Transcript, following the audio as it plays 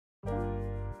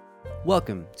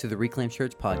Welcome to the Reclaim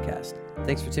Church podcast.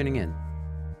 Thanks for tuning in.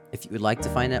 If you would like to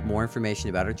find out more information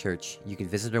about our church, you can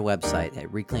visit our website at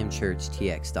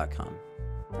reclaimchurchtx.com.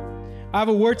 I have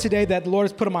a word today that the Lord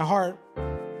has put in my heart.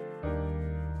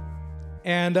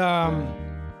 And I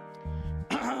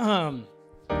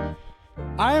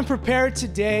am prepared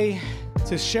today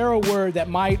to share a word that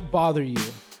might bother you.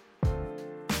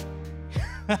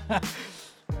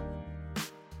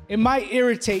 It might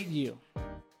irritate you.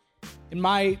 It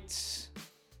might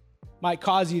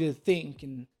cause you to think,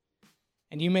 and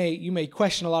you may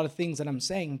question a lot of things that I'm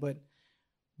saying,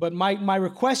 but my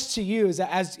request to you is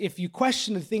that as if you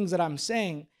question the things that I'm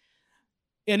saying,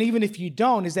 and even if you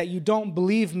don't, is that you don't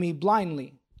believe me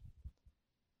blindly.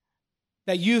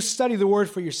 That you study the word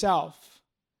for yourself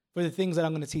for the things that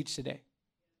I'm going to teach today.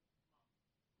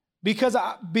 Because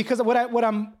what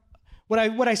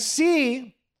I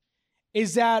see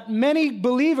is that many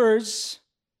believers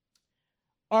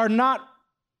are not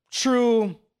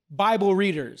true Bible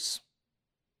readers.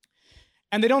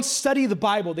 And they don't study the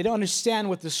Bible. They don't understand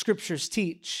what the scriptures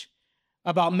teach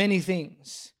about many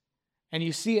things. And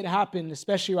you see it happen,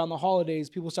 especially around the holidays.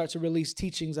 People start to release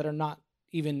teachings that are not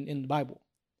even in the Bible.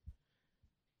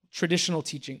 Traditional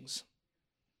teachings.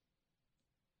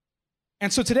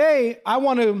 And so today, I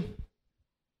want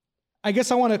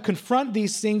to confront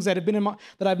these things that have been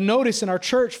that I've noticed in our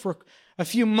church for a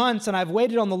few months, and I've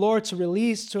waited on the Lord to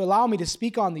allow me to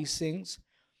speak on these things.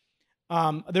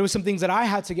 There were some things that I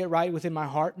had to get right within my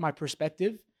heart, my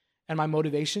perspective, and my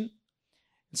motivation.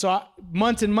 And so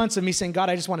months and months of me saying, God,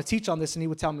 I just want to teach on this, and he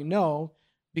would tell me, no,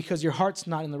 because your heart's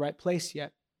not in the right place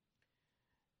yet.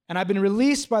 And I've been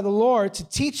released by the Lord to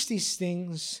teach these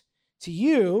things to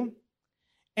you.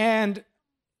 And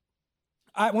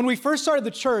when we first started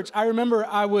the church, I remember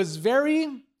I was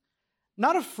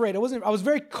not afraid. I was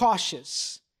very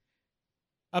cautious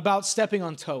about stepping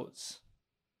on toes.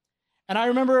 And I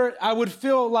remember I would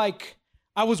feel like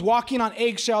I was walking on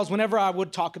eggshells whenever I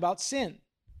would talk about sin.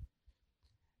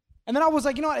 And then I was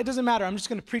like, you know what? It doesn't matter. I'm just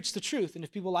going to preach the truth. And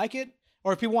if people like it,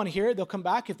 or if people want to hear it, they'll come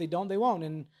back. If they don't, they won't.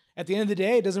 And at the end of the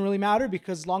day, it doesn't really matter,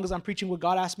 because as long as I'm preaching what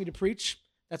God asked me to preach,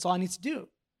 that's all I need to do.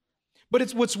 But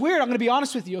what's weird, I'm going to be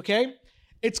honest with you, okay?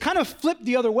 It's kind of flipped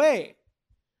the other way,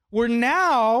 where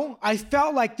now I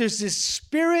felt like there's this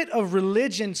spirit of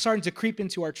religion starting to creep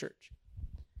into our church.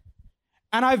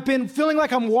 And I've been feeling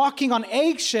like I'm walking on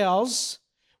eggshells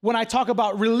when I talk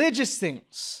about religious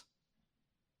things.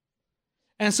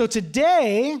 And so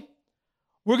today,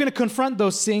 we're going to confront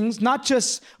those things. I'm not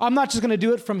just going to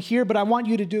do it from here, but I want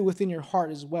you to do it within your heart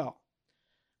as well.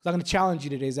 So I'm going to challenge you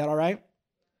today. Is that all right?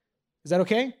 Is that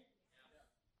okay?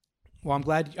 Well,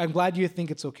 I'm glad you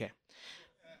think it's okay.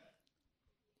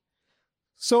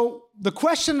 So the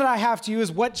question that I have to you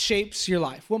is, what shapes your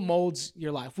life? What molds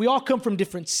your life? We all come from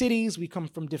different cities. We come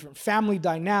from different family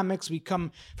dynamics. We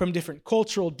come from different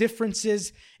cultural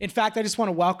differences. In fact, I just want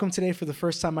to welcome today for the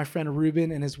first time my friend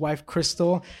Ruben and his wife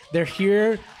Crystal. They're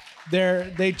here.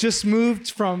 They just moved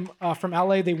from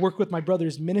LA. They work with my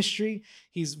brother's ministry.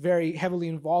 He's very heavily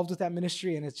involved with that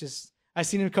ministry, and it's just, I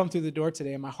seen him come through the door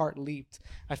today, and my heart leaped.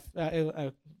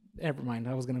 Never mind.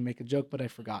 I was going to make a joke, but I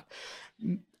forgot.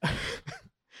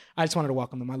 I just wanted to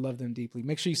welcome them. I love them deeply.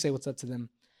 Make sure you say what's up to them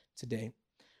today.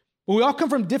 But we all come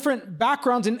from different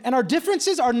backgrounds, and our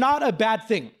differences are not a bad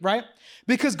thing, right?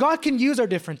 Because God can use our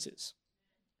differences.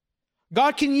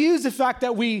 God can use the fact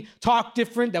that we talk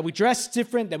different, that we dress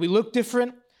different, that we look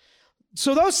different.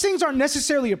 So those things aren't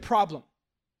necessarily a problem.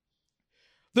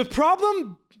 The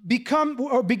problem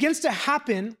begins to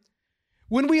happen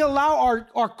when we allow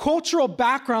our cultural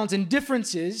backgrounds and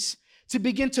differences to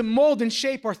begin to mold and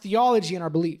shape our theology and our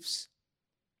beliefs.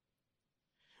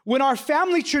 When our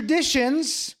family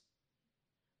traditions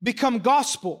become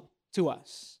gospel to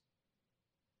us.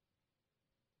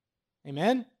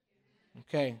 Amen?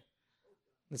 Okay.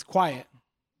 It's quiet.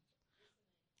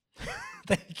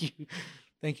 Thank you.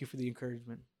 Thank you for the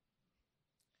encouragement.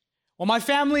 Well, my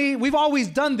family, we've always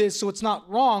done this, so it's not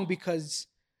wrong, because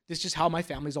this is just how my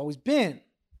family's always been.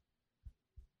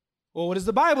 Well, what does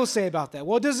the Bible say about that?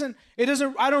 Well, it doesn't,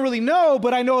 I don't really know,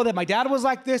 but I know that my dad was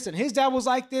like this, and his dad was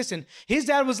like this, and his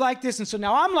dad was like this, and so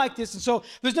now I'm like this, and so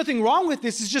there's nothing wrong with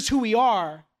this, it's just who we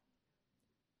are.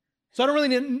 So I don't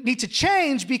really need to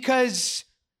change because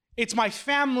it's my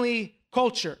family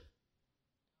culture.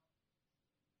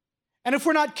 And if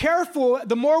we're not careful,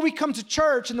 the more we come to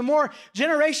church and the more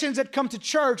generations that come to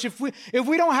church, if we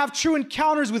don't have true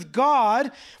encounters with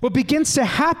God, what begins to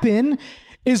happen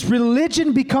is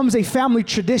religion becomes a family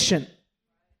tradition.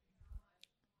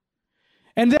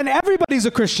 And then everybody's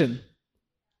a Christian.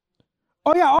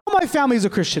 Oh yeah, all my family's a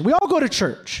Christian. We all go to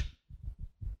church.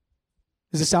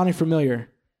 Is it sounding familiar?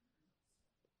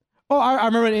 Oh, I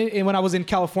remember when I was in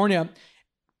California,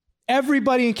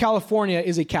 everybody in California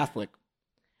is a Catholic.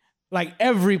 Like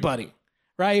everybody,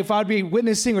 right? If I'd be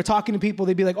witnessing or talking to people,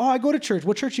 they'd be like, oh, I go to church.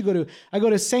 What church you go to? I go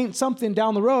to Saint something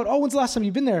down the road. Oh, when's the last time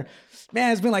you've been there?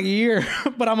 Man, it's been like a year,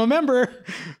 but I'm a member,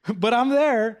 but I'm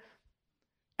there.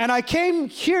 And I came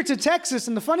here to Texas,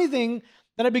 and the funny thing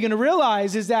that I began to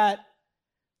realize is that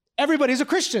everybody's a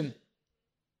Christian.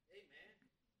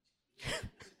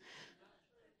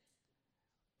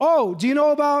 Oh, do you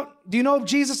know if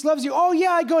Jesus loves you? Oh,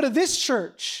 yeah, I go to this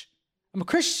church. I'm a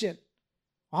Christian.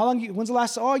 When's the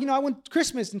last, I went to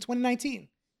Christmas in 2019.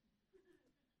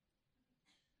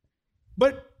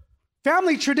 But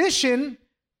family tradition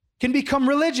can become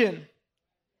religion.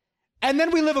 And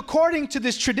then we live according to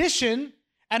this tradition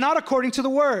and not according to the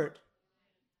word.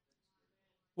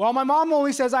 Well, my mom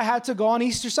only says I had to go on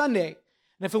Easter Sunday.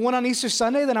 And if it went on Easter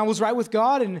Sunday, then I was right with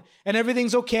God and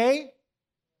everything's okay.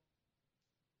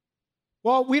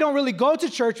 Well, we don't really go to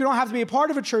church. We don't have to be a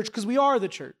part of a church because we are the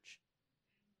church.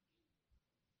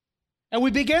 And we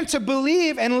begin to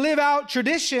believe and live out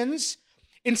traditions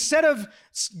instead of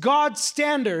God's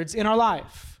standards in our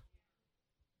life.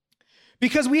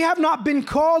 Because we have not been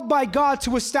called by God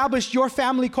to establish your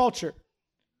family culture.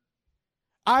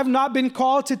 I've not been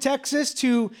called to Texas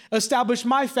to establish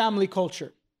my family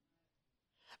culture.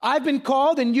 I've been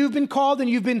called and you've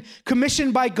been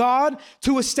commissioned by God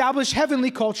to establish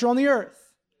heavenly culture on the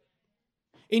earth.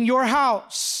 In your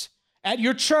house, at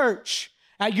your church,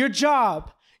 at your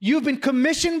job, you've been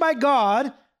commissioned by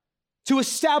God to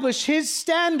establish His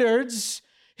standards,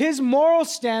 His moral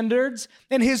standards,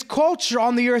 and His culture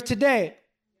on the earth today.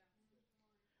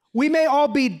 We may all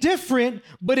be different,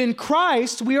 but in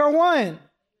Christ we are one.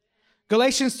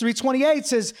 Galatians 3:28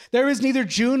 says, there is neither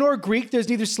Jew nor Greek, there's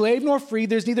neither slave nor free,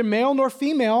 there's neither male nor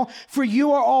female, for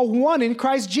you are all one in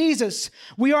Christ Jesus.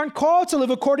 We aren't called to live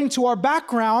according to our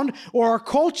background or our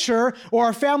culture or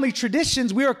our family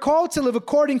traditions. We are called to live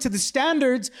according to the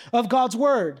standards of God's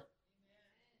word.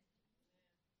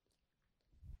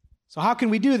 So how can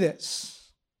we do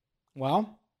this?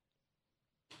 Well,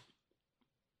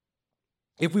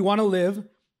 if we want to live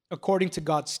according to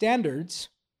God's standards,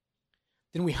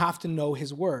 then we have to know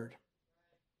His word.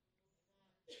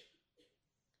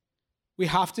 We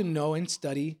have to know and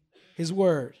study His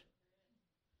word.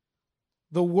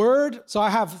 The word, so I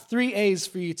have 3 A's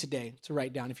for you today to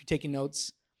write down. If you're taking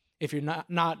notes, if you're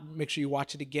not, make sure you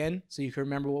watch it again so you can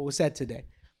remember what was said today.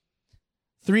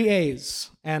 3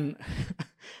 A's. And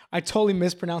I totally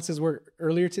mispronounced his word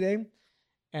earlier today.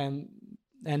 And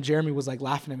Jeremy was like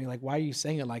laughing at me, like, why are you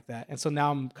saying it like that? And so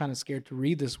now I'm kind of scared to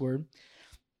read this word.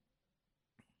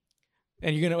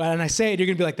 And I say it, you're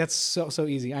gonna be like, that's so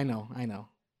easy. I know.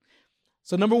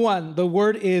 So number 1, the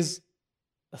word is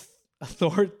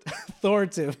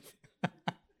authoritative.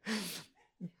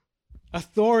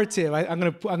 Authoritative. I'm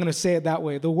gonna say it that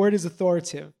way. The word is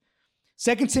authoritative.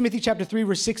 2 Timothy chapter 3,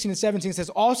 verse 16 and 17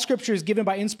 says, all scripture is given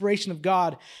by inspiration of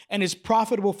God and is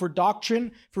profitable for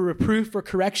doctrine, for reproof, for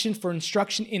correction, for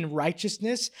instruction in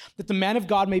righteousness, that the man of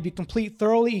God may be complete,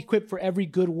 thoroughly equipped for every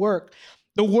good work.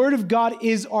 The word of God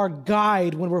is our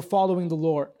guide when we're following the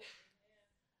Lord.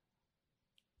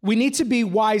 We need to be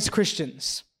wise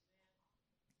Christians.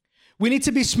 We need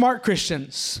to be smart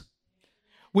Christians.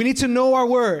 We need to know our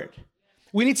word.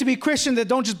 We need to be Christians that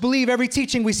don't just believe every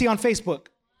teaching we see on Facebook.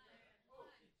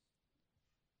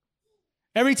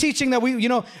 Every teaching that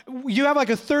you have like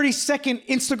a 30-second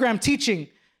Instagram teaching,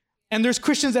 and there's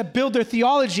Christians that build their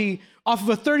theology off of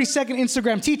a 30-second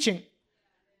Instagram teaching.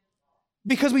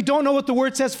 Because we don't know what the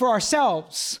word says for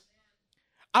ourselves.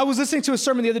 I was listening to a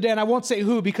sermon the other day, and I won't say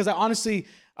who, because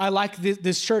I like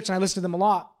this church, and I listen to them a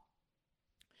lot.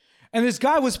 And this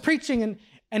guy was preaching,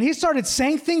 and he started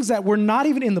saying things that were not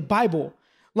even in the Bible,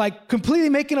 like completely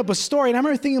making up a story. And I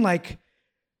remember thinking, like,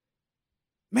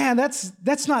 man,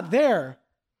 that's not there,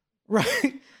 right?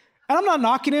 And I'm not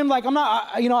knocking him. Like,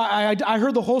 I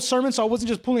heard the whole sermon, so I wasn't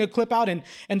just pulling a clip out and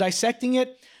dissecting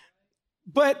it.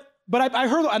 But I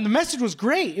heard, and the message was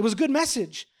great. It was a good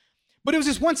message. But it was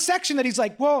this one section that he's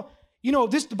like, well,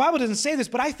 the Bible doesn't say this,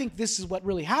 but I think this is what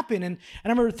really happened. And I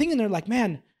remember thinking there, like,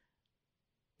 man,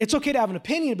 it's okay to have an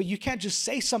opinion, but you can't just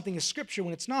say something is scripture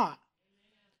when it's not.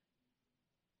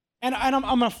 And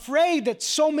I'm afraid that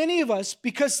so many of us,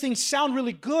 because things sound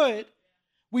really good,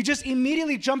 we just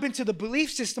immediately jump into the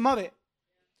belief system of it.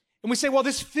 And we say, well,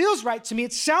 this feels right to me.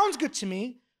 It sounds good to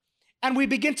me. And we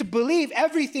begin to believe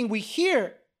everything we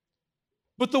hear.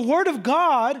 But the word of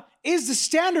God is the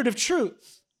standard of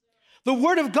truth. The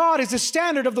word of God is the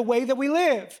standard of the way that we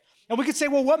live. And we could say,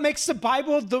 well, what makes the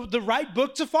Bible the right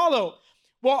book to follow?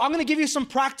 Well, I'm going to give you some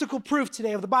practical proof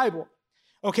today of the Bible.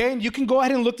 Okay, and you can go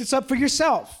ahead and look this up for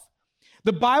yourself.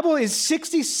 The Bible is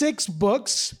 66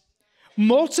 books,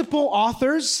 multiple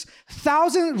authors,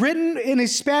 written in a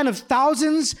span of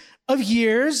thousands of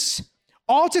years,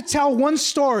 all to tell one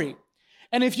story.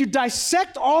 And if you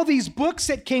dissect all these books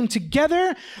that came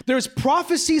together, there's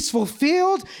prophecies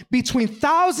fulfilled between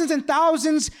thousands and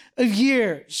thousands of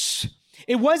years.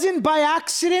 It wasn't by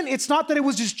accident. It's not that it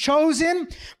was just chosen,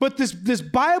 but this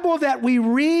Bible that we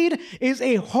read is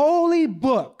a holy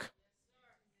book.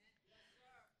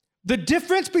 The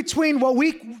difference between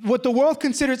what the world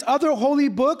considers other holy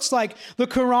books like the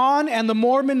Quran and the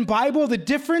Mormon Bible, the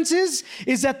difference is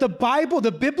that the Bible,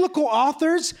 the biblical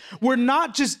authors were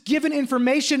not just given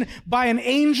information by an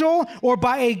angel or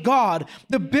by a God.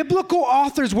 The biblical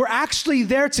authors were actually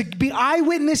there to be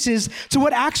eyewitnesses to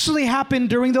what actually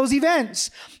happened during those events.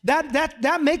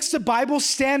 That makes the Bible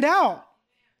stand out.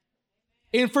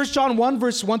 In 1 John 1,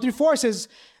 verse 1 through 4, it says,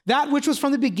 that which was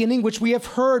from the beginning, which we have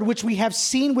heard, which we have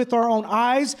seen with our own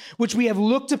eyes, which we have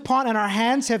looked upon and our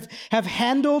hands have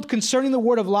handled concerning the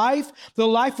word of life. The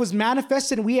life was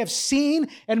manifested and we have seen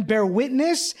and bear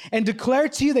witness and declare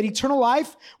to you that eternal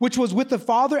life, which was with the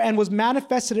Father and was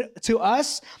manifested to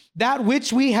us, that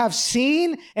which we have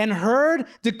seen and heard,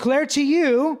 declare to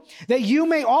you, that you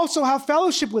may also have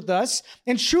fellowship with us.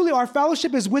 And truly our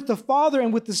fellowship is with the Father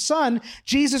and with the Son,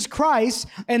 Jesus Christ.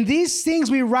 And these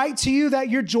things we write to you that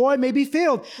your joy may be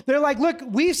filled. They're like, look,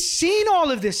 we've seen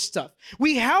all of this stuff.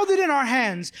 We held it in our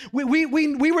hands. We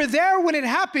were there when it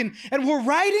happened, and we're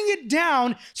writing it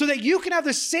down so that you can have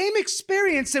the same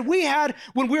experience that we had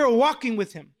when we were walking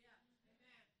with him.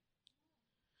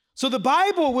 So the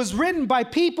Bible was written by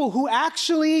people who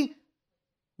actually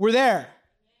were there.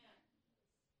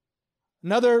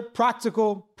 Another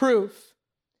practical proof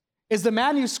is the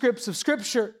manuscripts of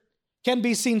Scripture can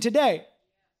be seen today.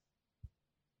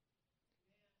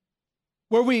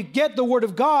 Where we get the Word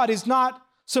of God is not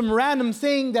some random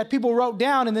thing that people wrote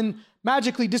down and then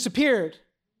magically disappeared.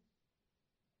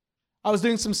 I was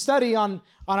doing some study on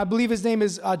I believe his name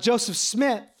is Joseph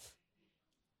Smith,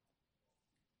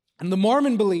 and the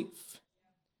Mormon belief.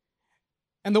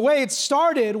 And the way it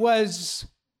started was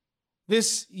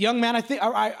this young man, I think,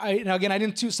 again, I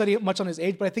didn't study much on his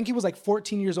age, but I think he was like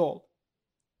 14 years old.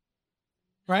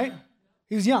 Right?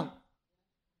 He was young.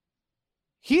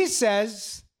 He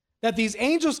says that these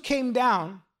angels came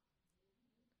down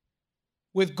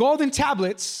with golden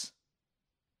tablets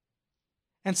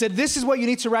and said, this is what you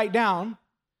need to write down.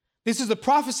 This is the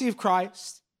prophecy of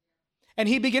Christ. And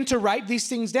he began to write these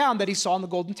things down that he saw on the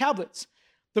golden tablets.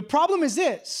 The problem is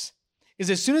this,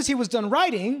 is as soon as he was done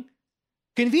writing,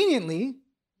 conveniently,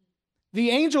 the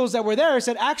angels that were there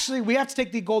said, actually, we have to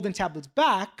take the golden tablets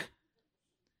back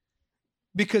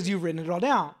because you've written it all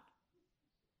down.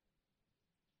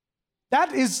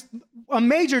 That is a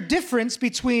major difference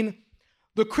between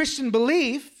the Christian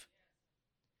belief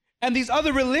and these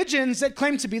other religions that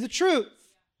claim to be the truth.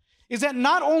 Is that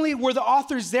not only were the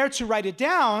authors there to write it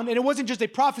down, and it wasn't just a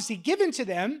prophecy given to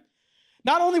them,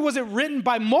 not only was it written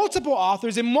by multiple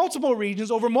authors in multiple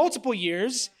regions over multiple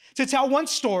years to tell one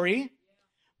story,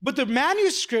 but the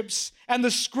manuscripts and the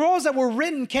scrolls that were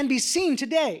written can be seen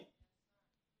today.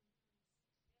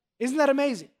 Isn't that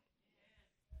amazing?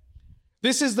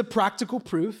 This is the practical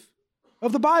proof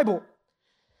of the Bible.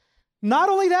 Not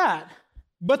only that,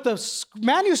 but the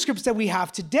manuscripts that we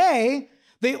have today,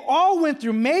 they all went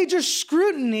through major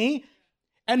scrutiny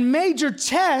and major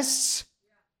tests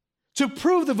to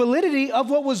prove the validity of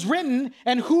what was written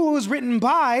and who it was written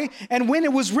by and when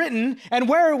it was written and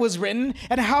where it was written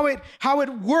and how it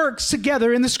works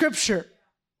together in the Scripture.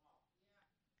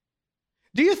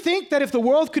 Do you think that if the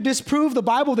world could disprove the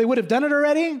Bible, they would have done it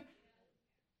already?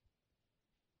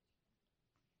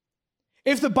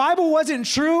 If the Bible wasn't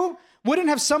true, wouldn't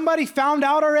have somebody found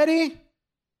out already?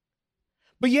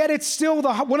 But yet it's still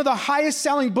one of the highest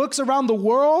selling books around the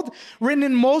world, written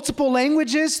in multiple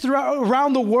languages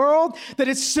around the world, that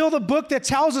it's still the book that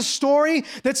tells a story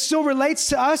that still relates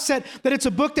to us, that it's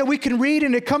a book that we can read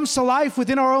and it comes to life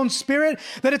within our own spirit,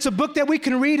 that it's a book that we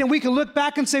can read and we can look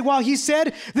back and say, well, he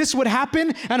said this would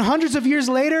happen, and hundreds of years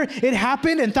later it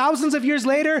happened, and thousands of years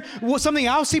later something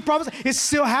else he promised is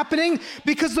still happening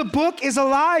because the book is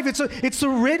alive. It's the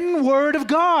written word of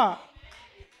God.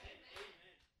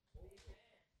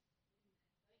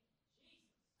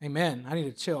 Amen. I need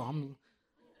to chill.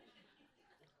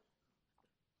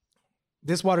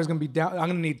 This water is going to be down. I'm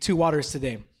going to need 2 waters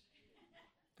today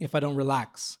if I don't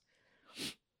relax.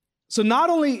 So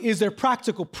not only is there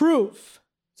practical proof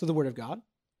to the Word of God,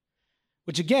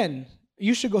 which again,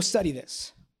 you should go study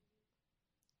this.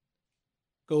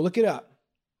 Go look it up.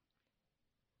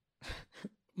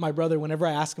 my brother, whenever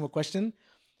I ask him a question,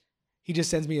 he just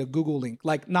sends me a Google link.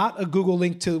 Like, not a Google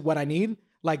link to what I need,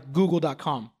 like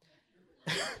google.com.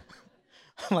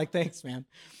 I'm like, thanks, man.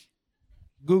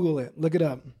 Google it. Look it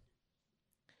up.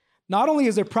 Not only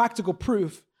is there practical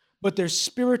proof, but there's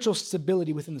spiritual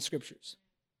stability within the scriptures.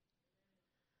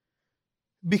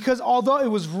 Because although it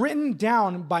was written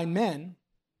down by men,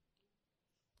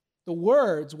 the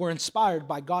words were inspired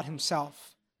by God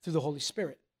himself through the Holy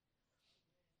Spirit.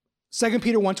 2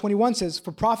 Peter 1:21 says,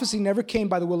 "For prophecy never came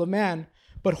by the will of man,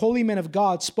 but holy men of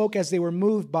God spoke as they were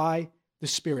moved by the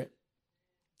Spirit."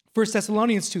 1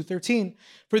 Thessalonians 2:13,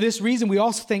 "For this reason we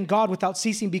also thank God without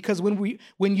ceasing, because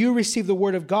when you received the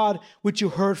word of God, which you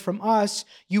heard from us,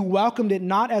 you welcomed it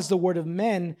not as the word of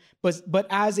men, but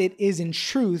as it is in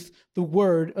truth the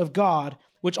word of God,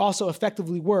 which also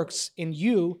effectively works in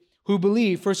you who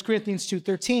believe." 1 Corinthians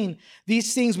 2:13,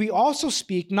 "These things we also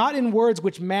speak, not in words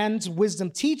which man's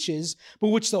wisdom teaches, but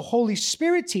which the Holy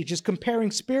Spirit teaches,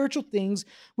 comparing spiritual things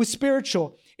with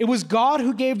spiritual." It was God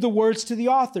who gave the words to the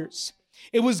authors.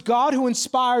 It was God who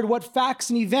inspired what facts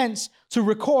and events to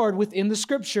record within the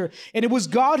scripture. And it was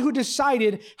God who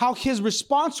decided how his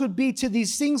response would be to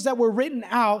these things that were written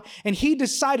out, and he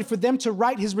decided for them to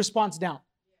write his response down.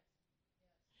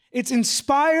 It's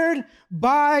inspired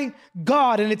by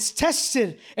God, and it's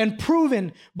tested and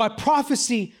proven by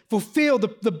prophecy fulfilled.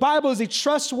 The Bible is a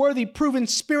trustworthy, proven,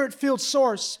 spirit-filled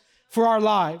source for our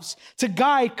lives to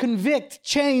guide, convict,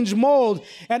 change, mold,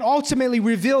 and ultimately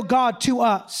reveal God to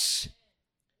us.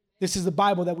 This is the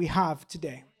Bible that we have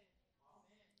today.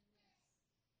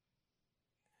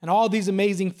 And all these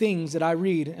amazing things that I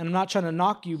read, and I'm not trying to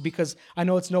knock you because I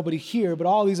know it's nobody here, but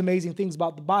all these amazing things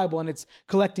about the Bible, and it's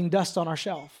collecting dust on our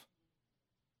shelf.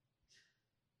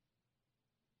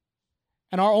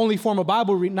 And our only form of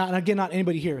Bible reading, not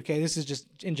anybody here, okay? This is just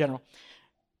in general.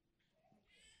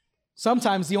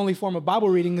 Sometimes the only form of Bible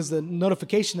reading is the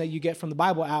notification that you get from the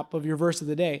Bible app of your verse of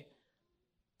the day.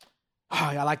 Oh,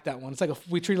 I like that one. It's like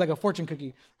we treat it like a fortune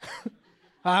cookie.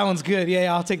 That one's good.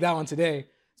 Yeah, I'll take that one today.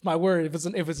 It's my word.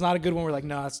 If it's not a good one, we're like,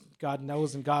 no, that's God. That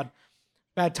wasn't God.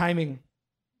 Bad timing.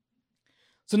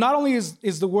 So not only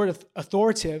is the word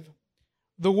authoritative,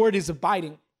 the word is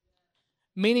abiding,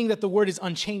 meaning that the word is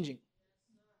unchanging.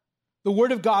 The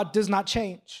word of God does not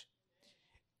change.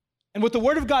 And what the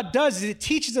word of God does is it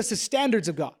teaches us the standards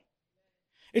of God.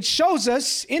 It shows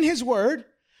us in his word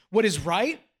what is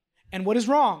right and what is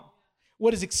wrong,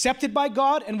 what is accepted by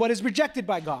God and what is rejected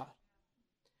by God.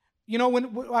 You know,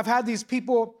 when I've had these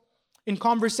people in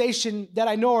conversation that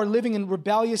I know are living in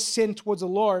rebellious sin towards the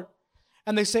Lord,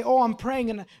 and they say, "Oh, I'm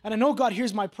praying, and I know God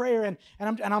hears my prayer," and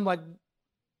I'm like,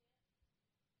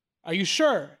 "Are you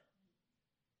sure?"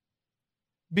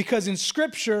 Because in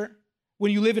Scripture,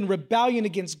 when you live in rebellion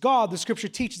against God, the Scripture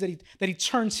teaches that he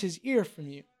turns his ear from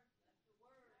you.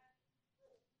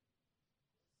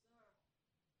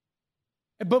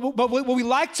 But what we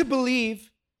like to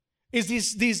believe is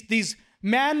these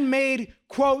man-made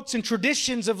quotes and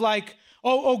traditions of like,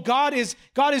 oh, God is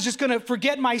just going to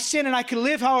forget my sin and I can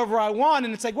live however I want.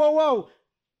 And it's like, whoa.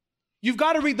 You've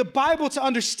got to read the Bible to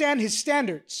understand his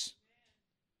standards.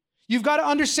 You've got to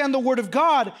understand the word of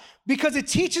God because it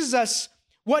teaches us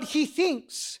what he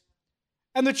thinks.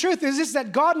 And the truth is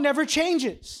that God never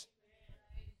changes.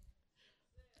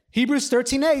 Hebrews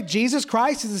 13:8, Jesus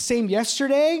Christ is the same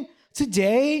yesterday,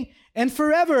 today, and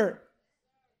forever.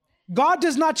 God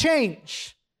does not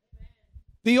change.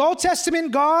 The Old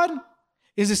Testament God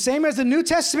is the same as the New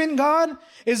Testament God,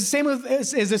 is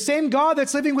the same God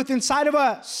that's living within inside of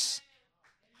us.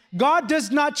 God does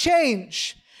not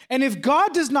change. And if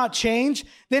God does not change,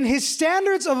 then his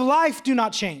standards of life do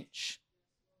not change.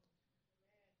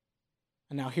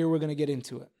 And now here we're going to get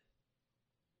into it.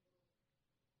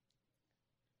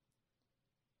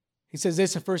 He says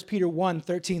this in 1 Peter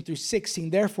 1:13-16,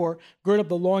 "Therefore, gird up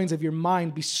the loins of your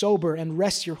mind, be sober, and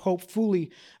rest your hope fully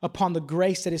upon the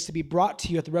grace that is to be brought to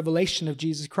you at the revelation of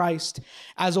Jesus Christ.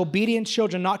 As obedient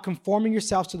children, not conforming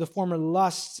yourselves to the former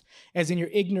lusts as in your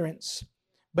ignorance,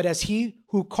 but as he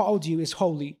who called you is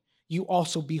holy, you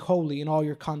also be holy in all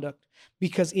your conduct,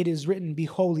 because it is written, 'Be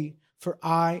holy, for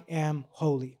I am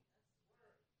holy.'"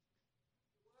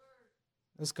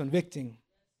 That's convicting.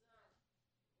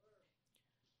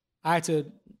 I had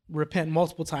to repent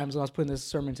multiple times when I was putting this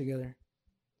sermon together.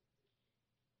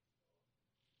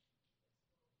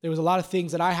 There was a lot of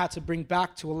things that I had to bring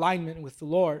back to alignment with the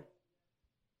Lord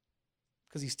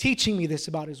because he's teaching me this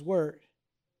about his word.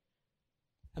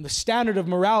 And the standard of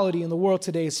morality in the world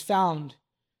today is found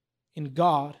in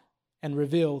God and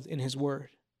revealed in his word.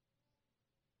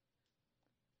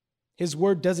 His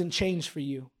word doesn't change for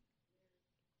you.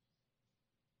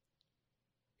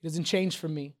 He doesn't change for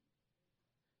me.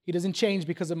 He doesn't change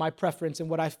because of my preference and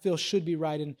what I feel should be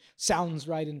right and sounds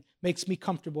right and makes me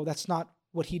comfortable. That's not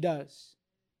what he does.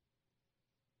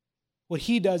 What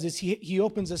he does is he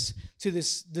opens us to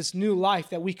this new life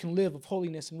that we can live of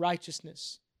holiness and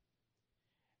righteousness.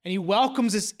 And he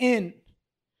welcomes us in.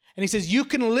 And he says, you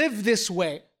can live this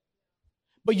way,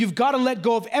 but you've got to let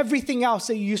go of everything else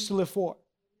that you used to live for.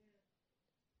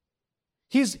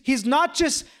 He's not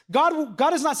just,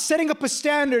 God is not setting up a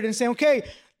standard and saying, okay,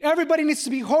 everybody needs to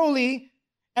be holy,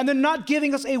 and they're not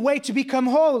giving us a way to become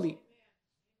holy.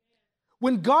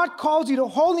 When God calls you to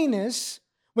holiness,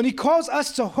 when he calls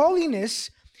us to holiness,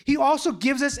 he also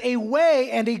gives us a way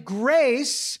and a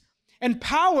grace and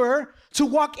power to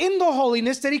walk in the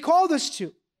holiness that he called us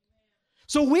to.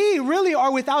 So we really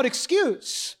are without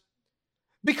excuse,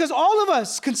 because all of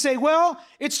us can say, well,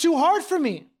 it's too hard for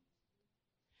me.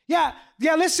 Yeah,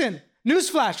 listen,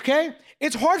 newsflash, okay?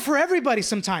 It's hard for everybody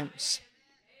sometimes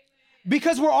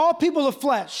because we're all people of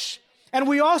flesh and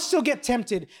we all still get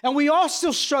tempted and we all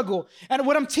still struggle. And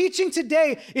what I'm teaching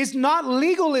today is not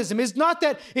legalism. It's not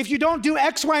that if you don't do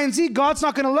X, Y, and Z, God's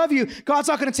not going to love you. God's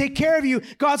not going to take care of you.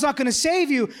 God's not going to save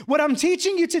you. What I'm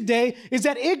teaching you today is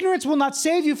that ignorance will not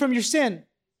save you from your sin.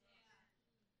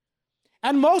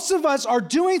 And most of us are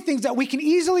doing things that we can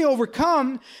easily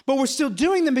overcome, but we're still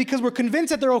doing them because we're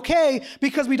convinced that they're okay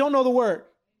because we don't know the word.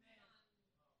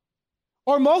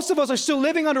 Or most of us are still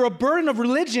living under a burden of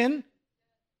religion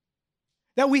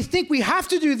that we think we have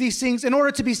to do these things in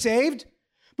order to be saved,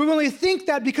 but we only think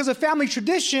that because of family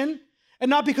tradition and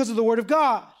not because of the word of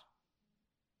God.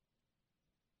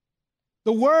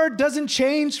 The word doesn't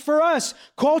change for us.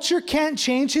 Culture can't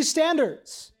change his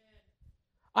standards.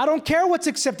 I don't care what's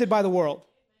accepted by the world.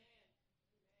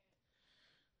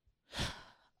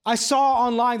 I saw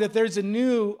online that there's a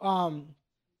new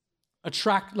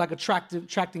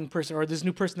attracting person, or this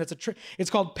new person that's it's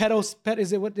called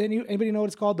is it what anybody know what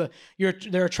it's called?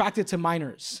 They're attracted to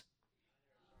minors.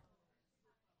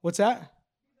 What's that?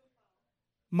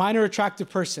 Minor attractive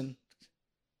person.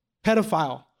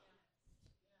 Pedophile.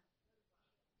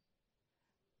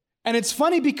 And it's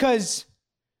funny because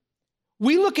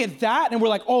we look at that and we're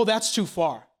like, oh, that's too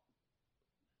far.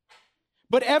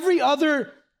 But every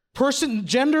other person,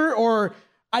 gender, or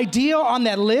idea on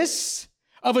that list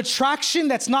of attraction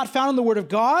that's not found in the Word of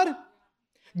God,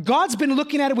 God's been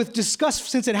looking at it with disgust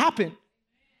since it happened.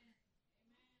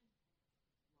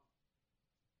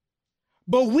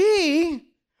 But we,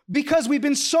 because we've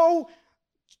been so,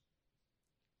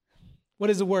 what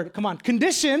is the word? Come on,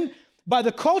 conditioned by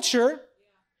the culture.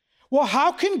 Well,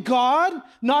 how can God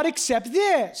not accept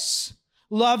this?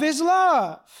 Love is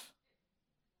love.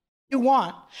 You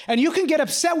want. And you can get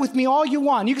upset with me all you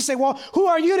want. You can say, well, who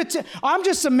are you to I'm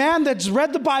just a man that's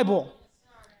read the Bible.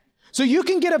 So you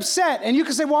can get upset and you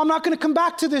can say, well, I'm not going to come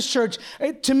back to this church.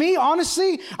 To me,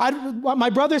 honestly, my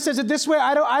brother says it this way,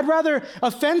 I'd rather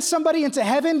offend somebody into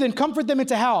heaven than comfort them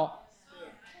into hell.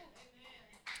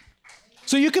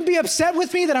 So you can be upset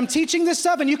with me that I'm teaching this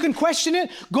stuff and you can question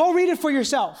it. Go read it for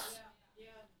yourself.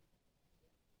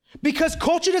 Because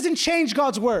culture doesn't change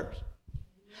God's word.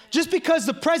 Just because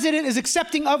the president is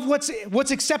accepting of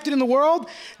what's accepted in the world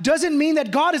doesn't mean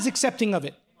that God is accepting of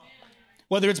it.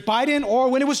 Whether it's Biden or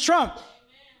when it was Trump.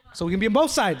 So we can be on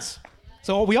both sides.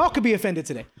 So we all could be offended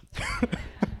today.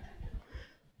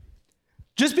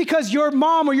 Just because your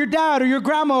mom or your dad or your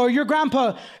grandma or your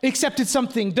grandpa accepted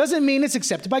something doesn't mean it's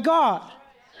accepted by God.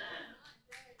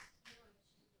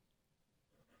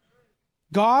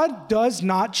 God does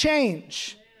not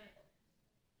change.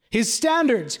 His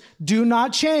standards do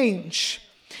not change.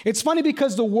 It's funny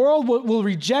because the world will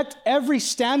reject every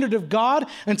standard of God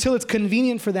until it's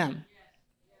convenient for them.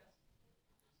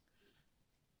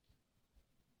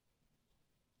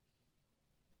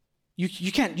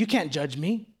 You can't judge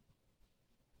me.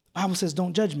 The Bible says,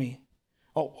 don't judge me.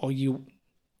 Do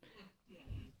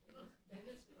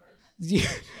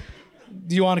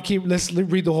you want to let's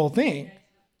read the whole thing.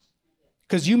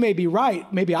 Because you may be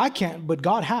right, maybe I can't, but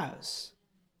God has.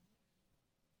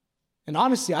 And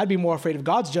honestly, I'd be more afraid of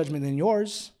God's judgment than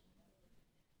yours.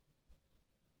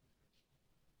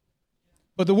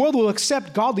 But the world will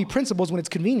accept godly principles when it's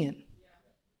convenient.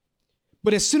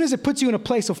 But as soon as it puts you in a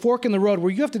place, a fork in the road,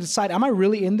 where you have to decide, am I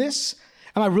really in this?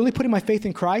 Am I really putting my faith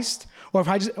in Christ? Or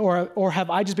have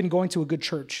I just been going to a good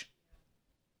church?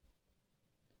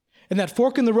 And that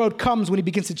fork in the road comes when he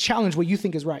begins to challenge what you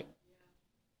think is right.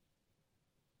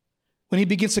 When he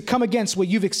begins to come against what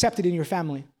you've accepted in your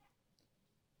family.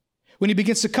 When he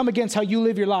begins to come against how you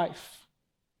live your life.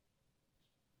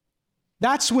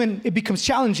 That's when it becomes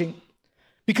challenging.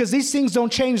 Because these things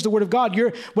don't change the word of God.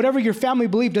 Whatever your family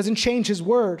believe doesn't change his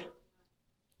word.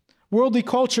 Worldly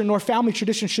culture nor family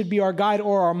tradition should be our guide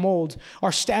or our mold.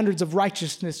 Our standards of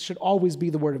righteousness should always be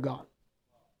the word of God.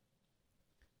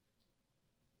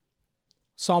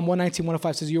 Psalm 119,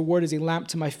 105 says, your word is a lamp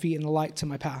to my feet and a light to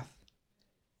my path.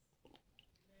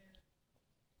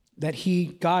 That he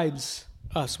guides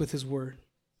us with his word.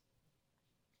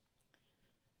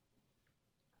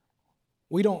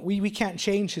 We can't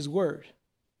change his word.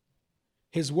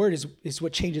 His word is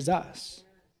what changes us.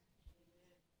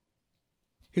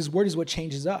 His word is what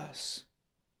changes us.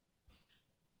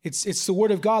 It's the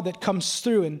word of God that comes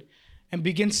through and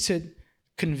begins to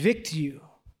convict you.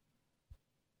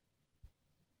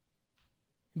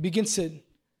 He begins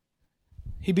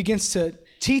to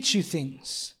teach you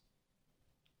things.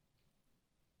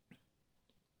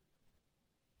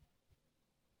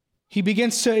 He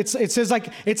begins to, it says like,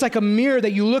 it's like a mirror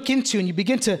that you look into and you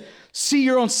begin to see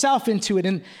your own self into it.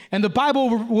 And the Bible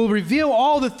will reveal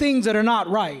all the things that are not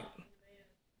right.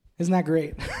 Isn't that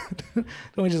great? Don't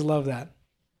we just love that?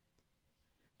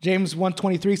 James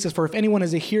 1:23 says, for if anyone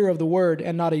is a hearer of the word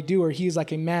and not a doer, he is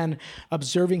like a man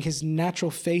observing his natural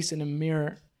face in a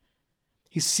mirror.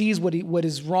 He sees what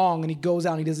is wrong and he goes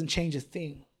out and he doesn't change a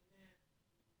thing.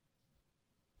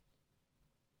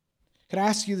 Can I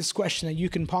ask you this question that you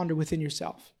can ponder within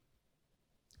yourself?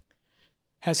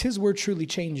 Has his word truly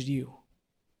changed you?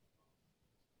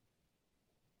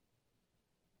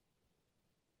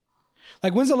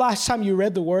 Like, when's the last time you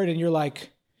read the word and you're like,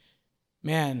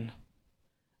 man,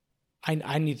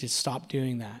 I need to stop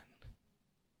doing that.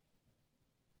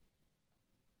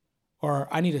 Or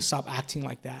I need to stop acting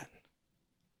like that.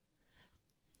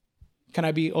 Can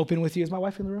I be open with you? Is my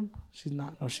wife in the room? She's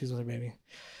not. Oh, she's with her baby.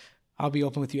 I'll be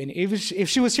open with you. And if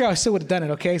she was here, I still would have done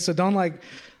it, okay? So don't I'm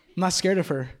not scared of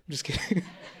her. I'm just kidding.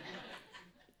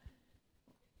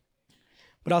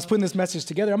 But I was putting this message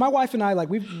together. And my wife and I,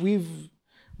 we've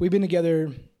been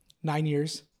together 9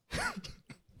 years.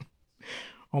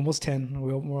 Almost 10.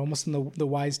 We're almost in the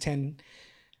wise 10.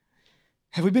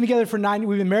 And we've been together for 9.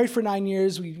 We've been married for 9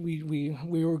 years. We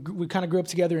kind of grew up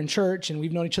together in church, and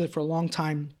we've known each other for a long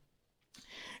time.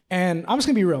 And I'm just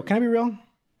gonna be real. Can I be real?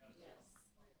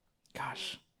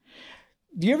 Gosh,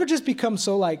 do you ever just become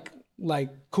so like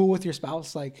cool with your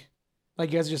spouse? Like you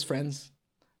guys are just friends?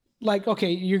 Like,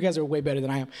 okay, you guys are way better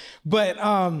than I am. But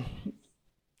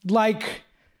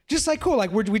just cool.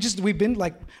 Like we've been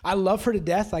like, I love her to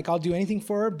death. Like I'll do anything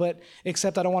for her, but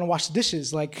except I don't want to wash the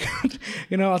dishes. Like,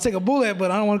 I'll take a bullet, but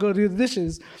I don't want to go do the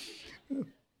dishes.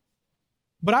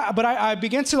 But I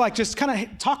began to just kind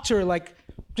of talk to her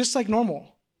just like normal.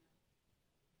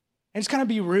 And just kind of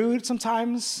be rude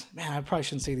sometimes. Man, I probably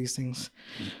shouldn't say these things.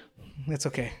 That's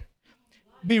okay.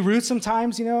 Be rude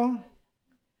sometimes,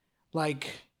 Like,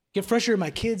 get frustrated with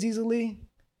my kids easily.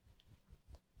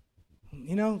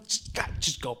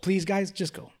 Just go. Please, guys,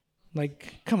 just go.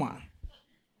 Like, come on.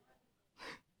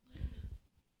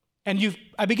 And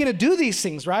I begin to do these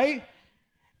things, right?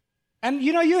 And,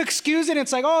 you excuse it.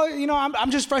 It's like, oh,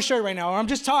 I'm just frustrated right now, or I'm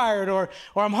just tired, or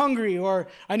I'm hungry, or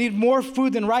I need more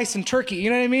food than rice and turkey. You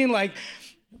know what I mean?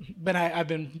 But I've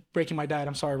been breaking my diet.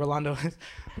 I'm sorry, Rolando.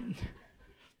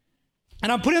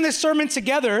 And I'm putting this sermon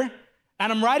together,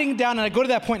 and I'm writing it down, and I go to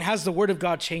that point, has the word of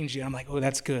God changed you? And I'm like, oh,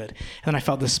 that's good. And then I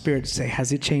felt the Spirit say,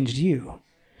 has it changed you?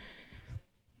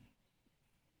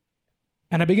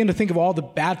 And I begin to think of all the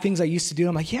bad things I used to do.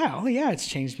 I'm like, yeah, it's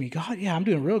changed me. God, yeah, I'm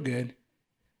doing real good.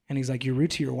 And he's like, you're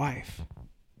rude to your wife.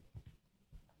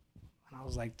 And I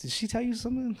was like, did she tell you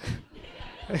something?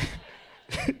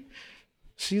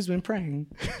 She's been praying.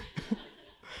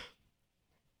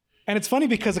 And it's funny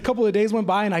because a couple of days went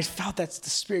by and I felt that the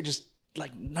Spirit just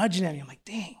nudging at me. I'm like,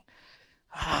 dang,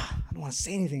 I don't want to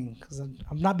say anything because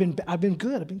I've been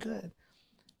good.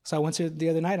 So I went to the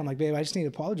other night. I'm like, babe, I just need to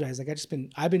apologize.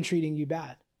 I've been treating you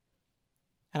bad.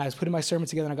 And I was putting my sermon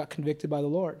together and I got convicted by the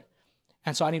Lord.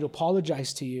 And so I need to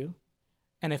apologize to you.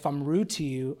 And if I'm rude to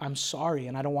you, I'm sorry,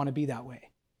 and I don't want to be that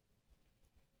way.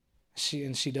 She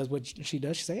does what she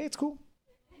does. She says, hey, it's cool.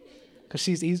 Because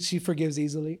she forgives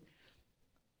easily.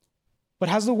 But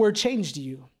has the word changed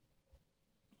you?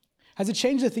 Has it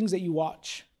changed the things that you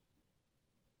watch?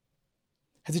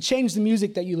 Has it changed the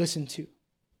music that you listen to?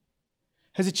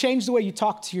 Has it changed the way you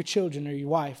talk to your children or your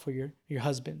wife or your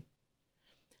husband?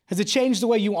 Has it changed the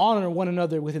way you honor one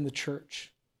another within the church?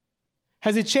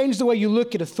 Has it changed the way you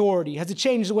look at authority? Has it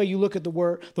changed the way you look at the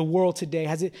world today?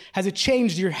 Has it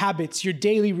changed your habits, your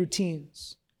daily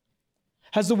routines?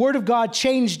 Has the word of God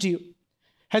changed you?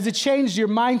 Has it changed your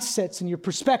mindsets and your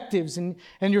perspectives and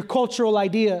your cultural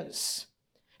ideas?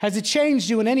 Has it changed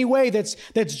you in any way that's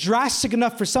drastic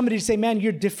enough for somebody to say, man,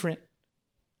 you're different?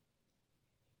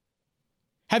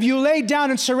 Have you laid down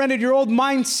and surrendered your old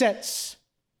mindsets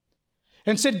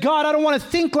and said, God, I don't want to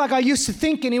think like I used to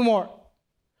think anymore.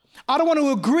 I don't want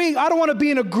to agree. I don't want to be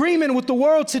in agreement with the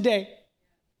world today.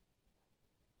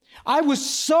 I was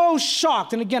so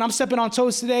shocked. And again, I'm stepping on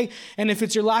toes today. And if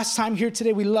it's your last time here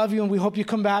today, we love you and we hope you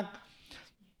come back.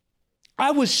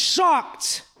 I was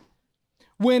shocked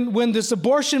when this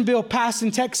abortion bill passed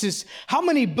in Texas, how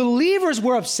many believers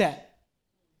were upset.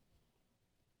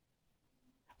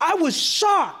 I was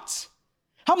shocked.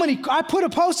 I put a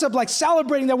post up like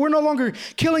celebrating that we're no longer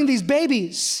killing these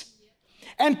babies.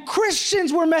 And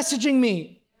Christians were messaging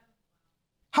me.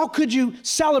 How could you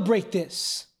celebrate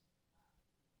this?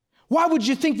 Why would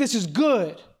you think this is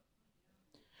good?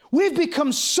 We've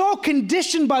become so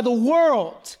conditioned by the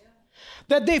world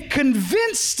that they've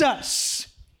convinced us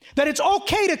that it's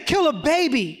okay to kill a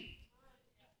baby.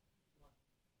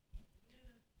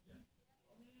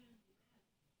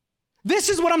 This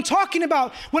is what I'm talking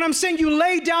about when I'm saying you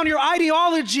lay down your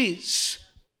ideologies.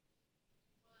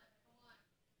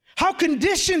 How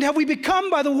conditioned have we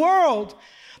become by the world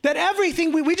that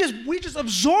everything, we just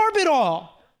absorb it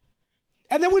all.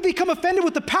 And then we become offended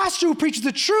with the pastor who preaches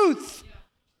the truth.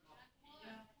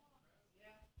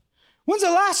 When's the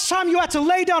last time you had to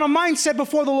lay down a mindset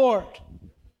before the Lord?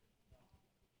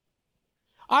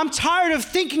 I'm tired of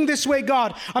thinking this way,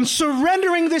 God. I'm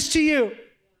surrendering this to you.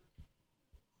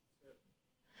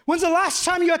 When's the last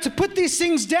time you had to put these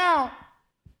things down?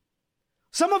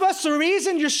 Some of us, the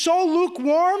reason you're so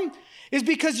lukewarm is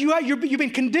because you've been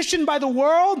conditioned by the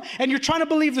world and you're trying to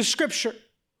believe the scripture.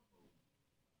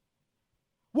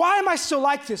 Why am I still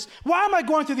like this? Why am I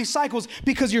going through these cycles?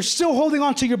 Because you're still holding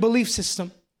on to your belief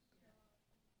system.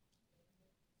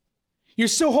 You're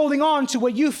still holding on to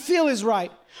what you feel is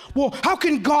right. Well, how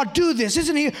can God do this?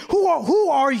 Isn't he? Who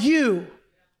are you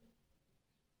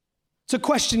to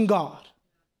question God?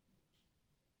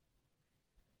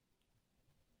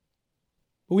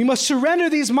 But we must surrender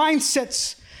these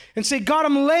mindsets and say, God,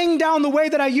 I'm laying down the way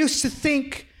that I used to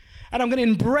think, and I'm going to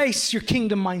embrace your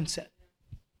kingdom mindset.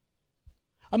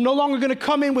 I'm no longer going to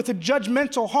come in with a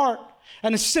judgmental heart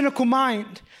and a cynical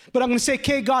mind, but I'm going to say,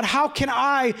 okay, God, how can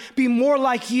I be more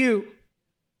like you?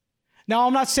 Now,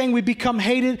 I'm not saying we become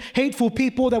hateful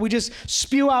people, that we just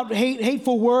spew out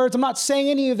hateful words. I'm not saying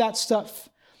any of that stuff.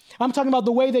 I'm talking about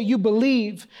the way that you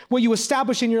believe, what you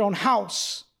establish in your own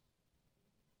house.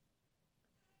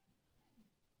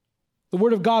 The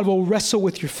Word of God will wrestle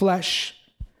with your flesh.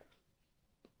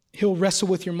 He'll wrestle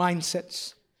with your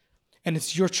mindsets. And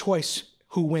it's your choice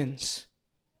who wins.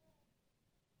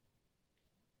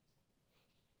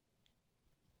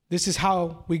 This is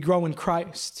how we grow in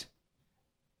Christ,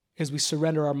 as we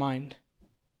surrender our mind.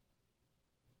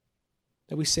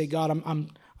 That we say, God,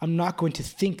 I'm not going to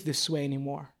think this way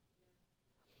anymore.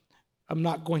 I'm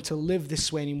not going to live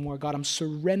this way anymore. God, I'm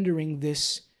surrendering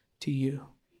this to you.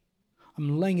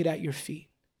 I'm laying it at your feet.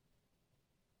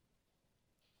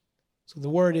 So the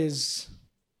word is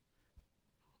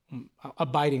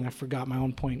abiding. I forgot my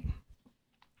own point.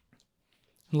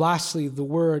 And lastly, the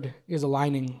word is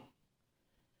aligning.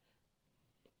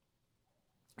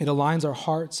 It aligns our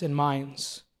hearts and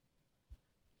minds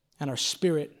and our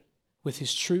spirit with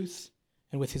his truth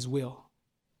and with his will.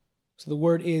 So the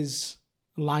word is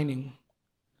aligning.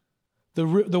 The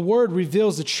word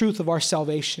reveals the truth of our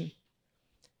salvation.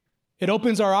 It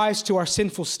opens our eyes to our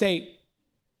sinful state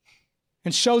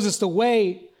and shows us the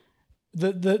way,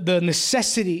 the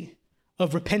necessity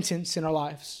of repentance in our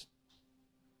lives.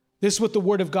 This is what the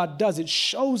Word of God does. It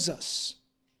shows us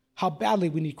how badly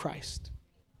we need Christ.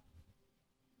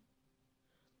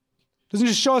 It doesn't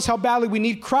just show us how badly we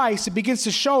need Christ. It begins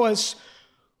to show us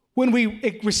when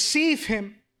we receive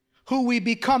him, who we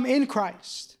become in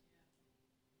Christ.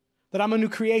 That I'm a new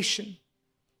creation,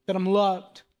 that I'm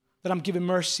loved, that I'm given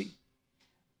mercy,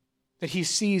 that he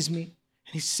sees me,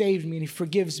 and he saved me, and he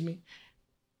forgives me.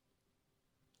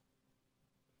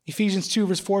 Ephesians 2,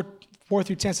 verse 4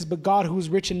 through 10 says, but God, who is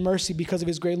rich in mercy because of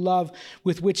his great love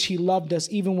with which he loved us,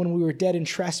 even when we were dead in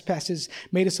trespasses,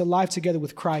 made us alive together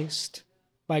with Christ.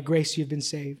 By grace you have been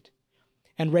saved,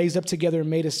 and raised up together and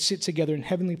made us sit together in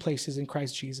heavenly places in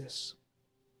Christ Jesus.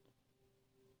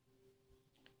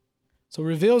 So it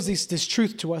reveals this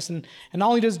truth to us, and not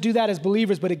only does it do that as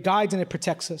believers, but it guides and it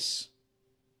protects us.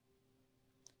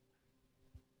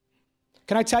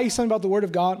 Can I tell you something about the Word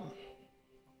of God?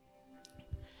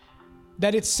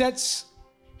 That it sets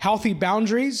healthy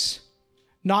boundaries,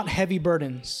 not heavy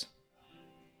burdens.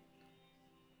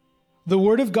 The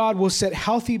Word of God will set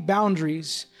healthy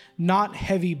boundaries, not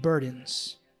heavy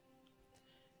burdens.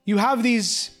 you have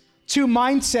these two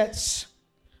mindsets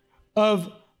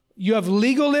of, you have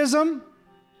legalism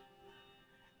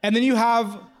and then you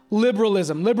have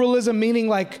liberalism. Liberalism meaning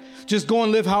like just go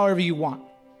and live however you want.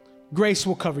 Grace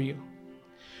will cover you.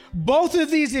 Both of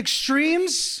these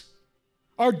extremes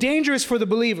are dangerous for the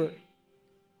believer.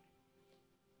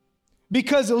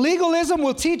 Because legalism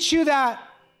will teach you that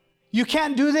you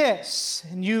can't do this,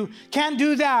 and you can't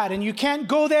do that, and you can't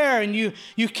go there, and you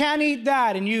can't eat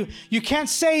that, and you can't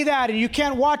say that, and you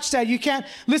can't watch that, you can't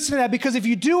listen to that, because if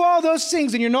you do all those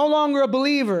things, then you're no longer a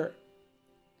believer.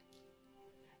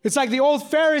 It's like the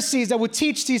old Pharisees that would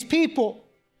teach these people,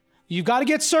 you've got to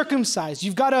get circumcised.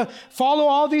 You've got to follow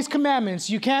all these commandments.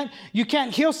 You can't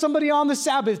heal somebody on the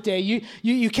Sabbath day.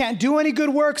 You can't do any good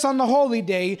works on the holy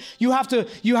day. You have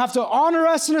to honor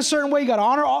us in a certain way. You got to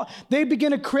honor all. They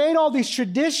begin to create all these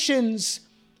traditions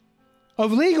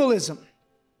of legalism.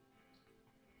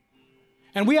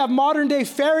 And we have modern day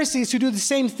Pharisees who do the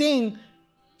same thing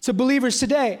to believers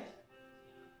today.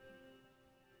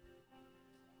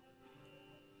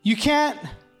 You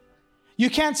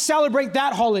can't celebrate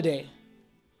that holiday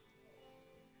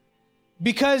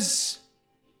because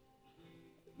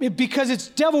it's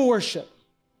devil worship.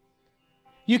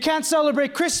 You can't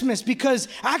celebrate Christmas because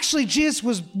actually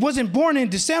Jesus wasn't born in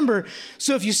December.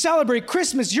 So if you celebrate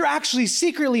Christmas, you're actually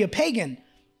secretly a pagan.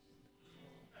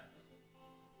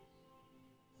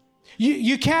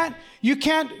 You can't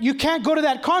go to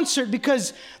that concert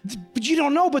because but you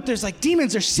don't know, but there's like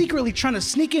demons are secretly trying to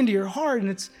sneak into your heart, and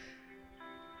it's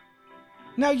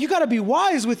now you got to be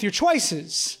wise with your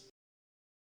choices.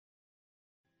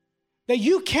 That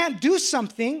you can't do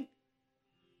something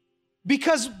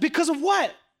because of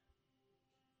what?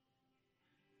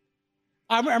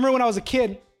 I remember when I was a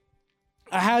kid,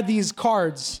 I had these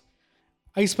cards.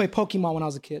 I used to play Pokemon when I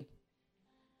was a kid.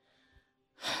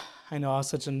 I know, I was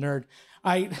such a nerd.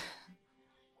 I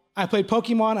played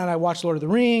Pokemon and I watched Lord of the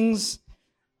Rings.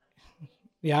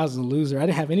 Yeah, I was a loser. I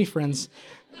didn't have any friends.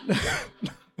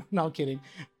 No, I'm kidding.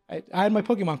 I had my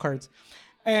Pokemon cards.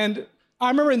 And I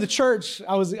remember in the church,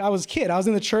 I was a kid. I was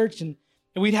in the church and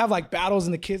we'd have like battles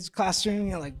in the kids'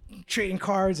 classroom, like trading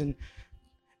cards. And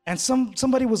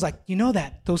somebody was like, you know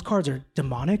that those cards are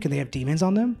demonic and they have demons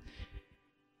on them?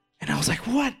 And I was like,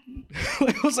 what?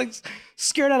 I was like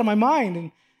scared out of my mind.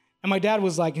 And my dad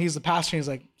was like, he's the pastor, and he's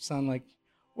like, son, like,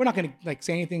 we're not gonna like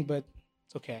say anything, but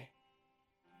it's okay.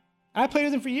 And I played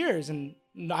with him for years and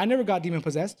I never got demon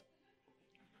possessed.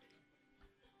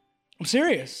 I'm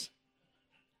serious.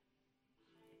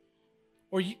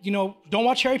 Or don't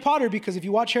watch Harry Potter, because if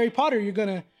you watch Harry Potter,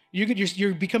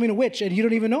 you're becoming a witch and you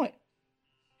don't even know it.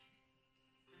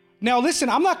 Now listen,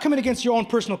 I'm not coming against your own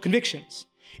personal convictions.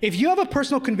 If you have a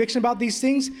personal conviction about these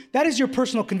things, that is your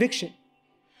personal conviction.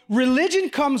 Religion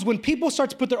comes when people start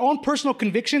to put their own personal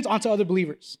convictions onto other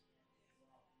believers.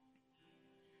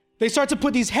 They start to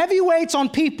put these heavy weights on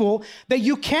people that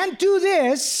you can't do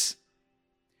this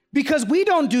because we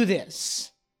don't do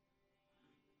this.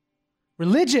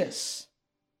 Religious.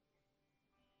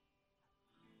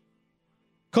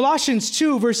 Colossians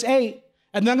 2, verse 8,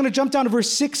 and then I'm going to jump down to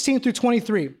verse 16 through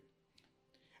 23.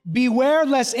 Beware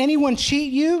lest anyone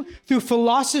cheat you through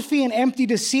philosophy and empty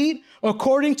deceit,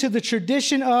 according to the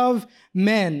tradition of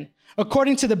men,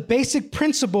 according to the basic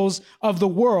principles of the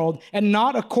world, and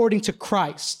not according to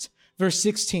Christ. Verse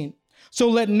 16. So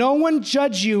let no one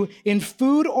judge you in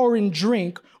food or in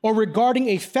drink, or regarding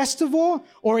a festival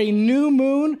or a new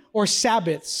moon or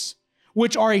Sabbaths,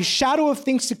 which are a shadow of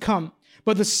things to come,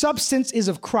 but the substance is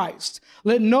of Christ.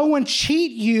 Let no one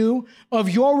cheat you of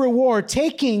your reward,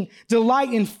 taking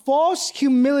delight in false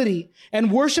humility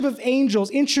and worship of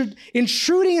angels,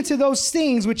 intruding into those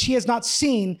things which he has not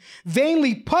seen,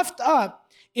 vainly puffed up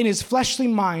in his fleshly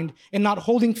mind, and not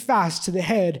holding fast to the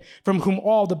head, from whom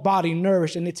all the body,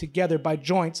 nourished and knit together by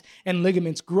joints and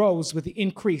ligaments, grows with the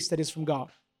increase that is from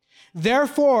God.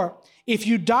 Therefore, if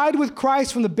you died with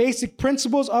Christ from the basic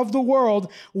principles of the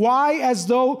world, why as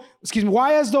though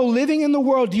living in the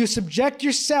world do you subject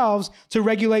yourselves to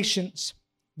regulations?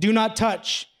 Do not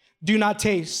touch, do not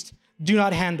taste, do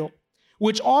not handle,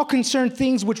 which all concern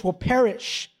things which will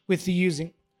perish with the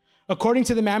using, according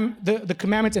to the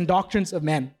commandments and doctrines of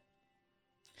men.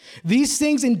 These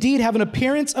things indeed have an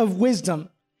appearance of wisdom,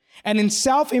 and in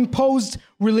self-imposed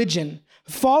religion,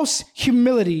 false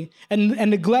humility and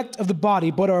neglect of the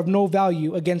body, but are of no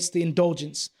value against the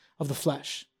indulgence of the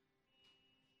flesh.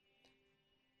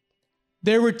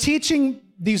 They were teaching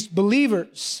these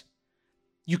believers,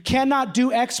 you cannot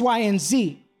do X, Y, and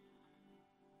Z,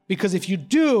 because if you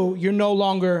do, you're no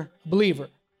longer a believer.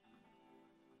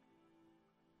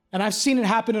 And I've seen it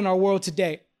happen in our world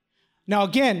today. Now,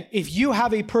 again, if you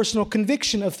have a personal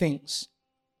conviction of things,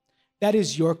 that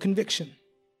is your conviction.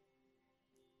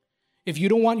 If you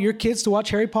don't want your kids to watch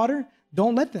Harry Potter,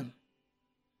 don't let them.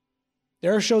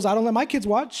 There are shows I don't let my kids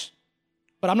watch,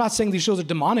 but I'm not saying these shows are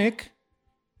demonic.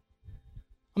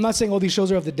 I'm not saying, these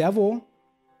shows are of the devil.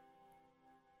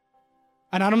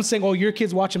 And I'm not saying, your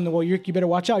kids watch them, well, you better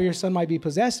watch out. Your son might be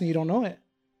possessed and you don't know it.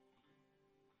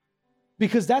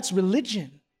 Because that's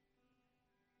religion.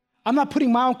 I'm not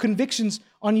putting my own convictions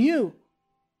on you.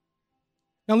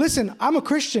 Now listen, I'm a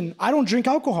Christian. I don't drink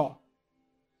alcohol.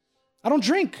 I don't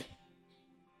drink.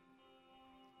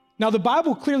 Now the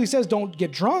Bible clearly says don't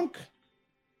get drunk,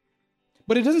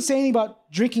 but it doesn't say anything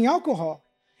about drinking alcohol.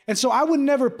 And so I would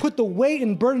never put the weight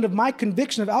and burden of my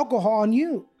conviction of alcohol on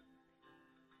you.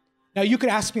 Now you could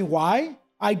ask me why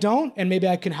I don't, and maybe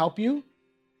I can help you.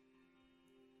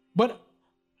 But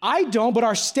I don't, but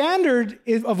our standard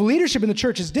of leadership in the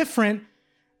church is different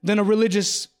than a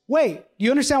religious way. Do you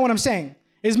understand what I'm saying?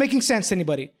 Is it making sense to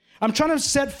anybody? I'm trying to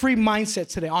set free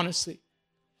mindsets today, honestly.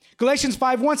 Galatians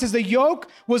 5:1 says, the yoke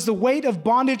was the weight of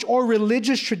bondage or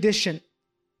religious tradition.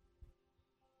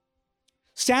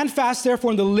 Stand fast,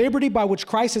 therefore, in the liberty by which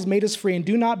Christ has made us free, and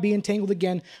do not be entangled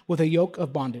again with a yoke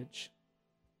of bondage.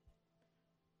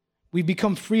 We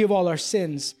become free of all our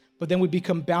sins, but then we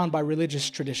become bound by religious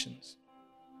traditions.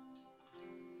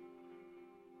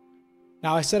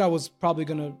 Now, I said I was probably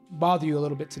going to bother you a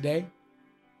little bit today.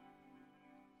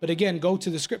 But again, go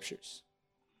to the scriptures.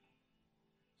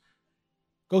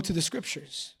 Go to the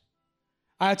scriptures.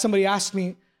 I had somebody ask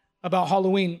me about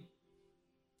Halloween.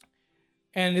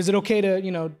 And is it okay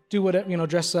to, do whatever,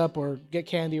 dress up or get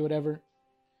candy or whatever?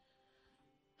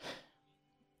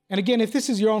 And again, if this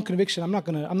is your own conviction,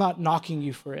 I'm not knocking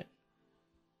you for it.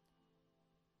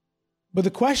 But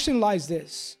the question lies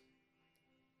this.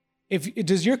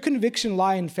 Does your conviction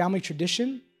lie in family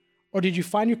tradition, or did you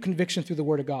find your conviction through the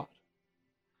Word of God?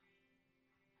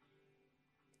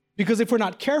 Because if we're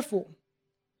not careful,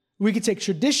 we could take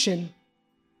tradition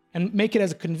and make it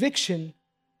as a conviction,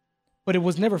 but it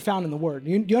was never found in the Word.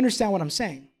 Do you understand what I'm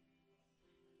saying?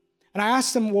 And I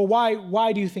asked them, well,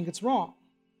 why do you think it's wrong?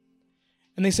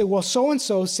 And they said, well,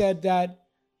 so-and-so said that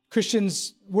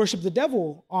Christians worship the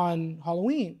devil on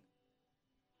Halloween.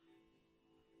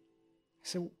 I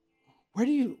said, where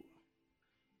do you,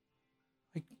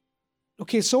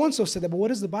 okay, so-and-so said that, but what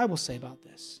does the Bible say about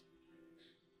this?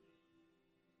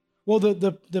 Well,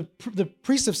 the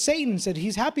priest of Satan said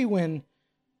he's happy when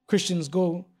Christians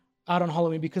go out on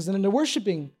Halloween because then they're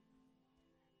worshiping.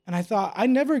 And I thought, I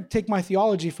never take my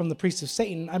theology from the priest of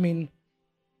Satan. I mean,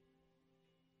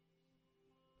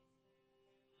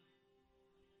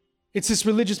 it's this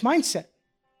religious mindset.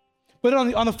 But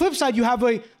on the flip side, you have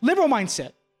a liberal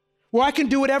mindset where I can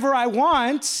do whatever I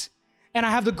want and I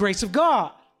have the grace of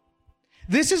God.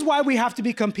 This is why we have to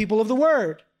become people of the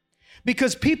Word.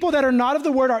 Because people that are not of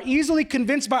the Word are easily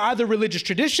convinced by either religious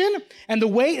tradition and the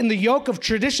weight and the yoke of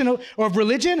tradition or of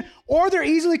religion, or they're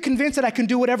easily convinced that I can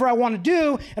do whatever I want to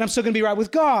do and I'm still going to be right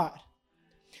with God.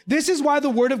 This is why the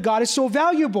Word of God is so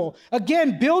valuable.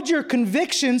 Again, build your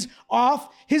convictions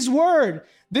off His Word.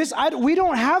 We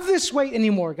don't have this weight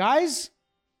anymore, guys.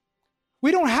 We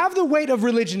don't have the weight of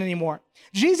religion anymore.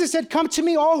 Jesus said, come to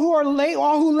me, all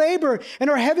who labor and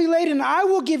are heavy laden, and I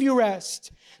will give you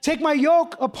rest. Take my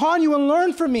yoke upon you and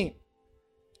learn from me.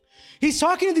 He's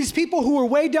talking to these people who were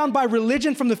weighed down by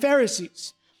religion from the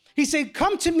Pharisees. He said,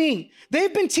 come to me.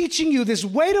 They've been teaching you this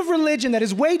weight of religion that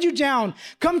has weighed you down.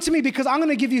 Come to me because I'm going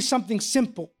to give you something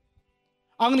simple.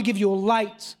 I'm going to give you a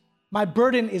light. My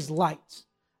burden is light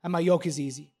and my yoke is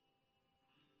easy.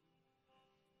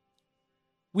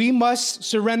 We must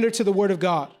surrender to the Word of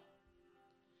God.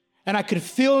 And I could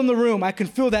feel in the room, I can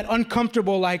feel that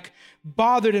uncomfortable, like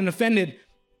bothered and offended.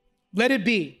 Let it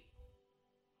be.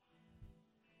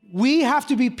 We have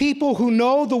to be people who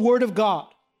know the Word of God,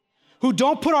 who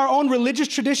don't put our own religious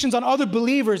traditions on other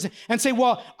believers and say,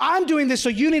 well, I'm doing this, so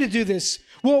you need to do this.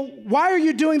 Well, why are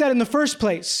you doing that in the first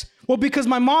place? Well, because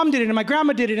my mom did it and my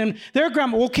grandma did it and their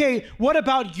grandma. Okay, what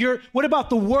about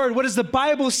the Word? What does the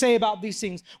Bible say about these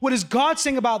things? What is God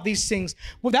saying about these things?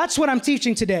 Well, that's what I'm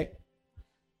teaching today.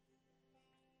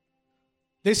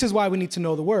 This is why we need to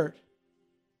know the Word.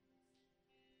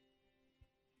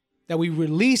 That we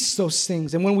release those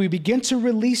things. And when we begin to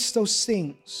release those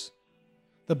things,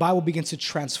 the Bible begins to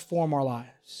transform our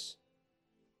lives.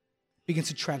 Begins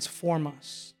to transform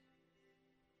us.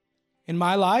 In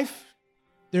my life,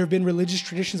 there have been religious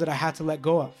traditions that I had to let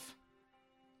go of.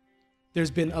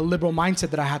 There's been a liberal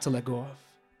mindset that I had to let go of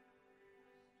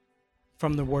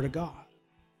from the Word of God.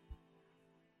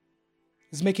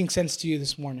 Is it making sense to you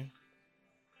this morning?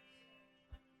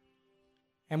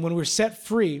 And when we're set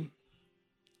free,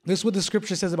 this is what the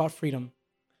scripture says about freedom.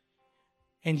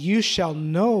 And you shall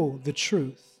know the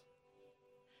truth,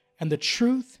 and the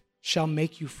truth shall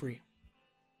make you free.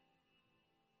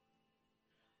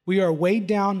 We are weighed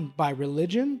down by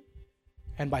religion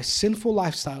and by sinful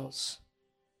lifestyles,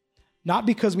 not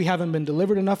because we haven't been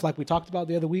delivered enough like we talked about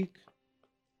the other week,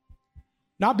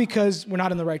 not because we're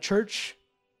not in the right church,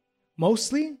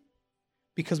 mostly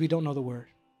because we don't know the word.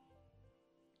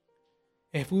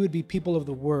 If we would be people of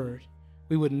the word,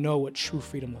 we would know what true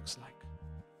freedom looks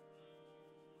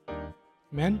like.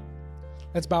 Amen?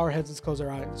 Let's bow our heads, let's close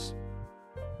our eyes.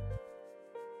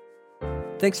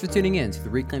 Thanks for tuning in to the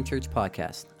Reclaim Church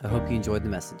podcast. I hope you enjoyed the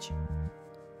message.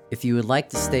 If you would like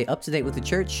to stay up to date with the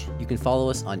church, you can follow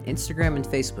us on Instagram and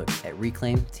Facebook at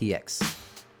ReclaimTX.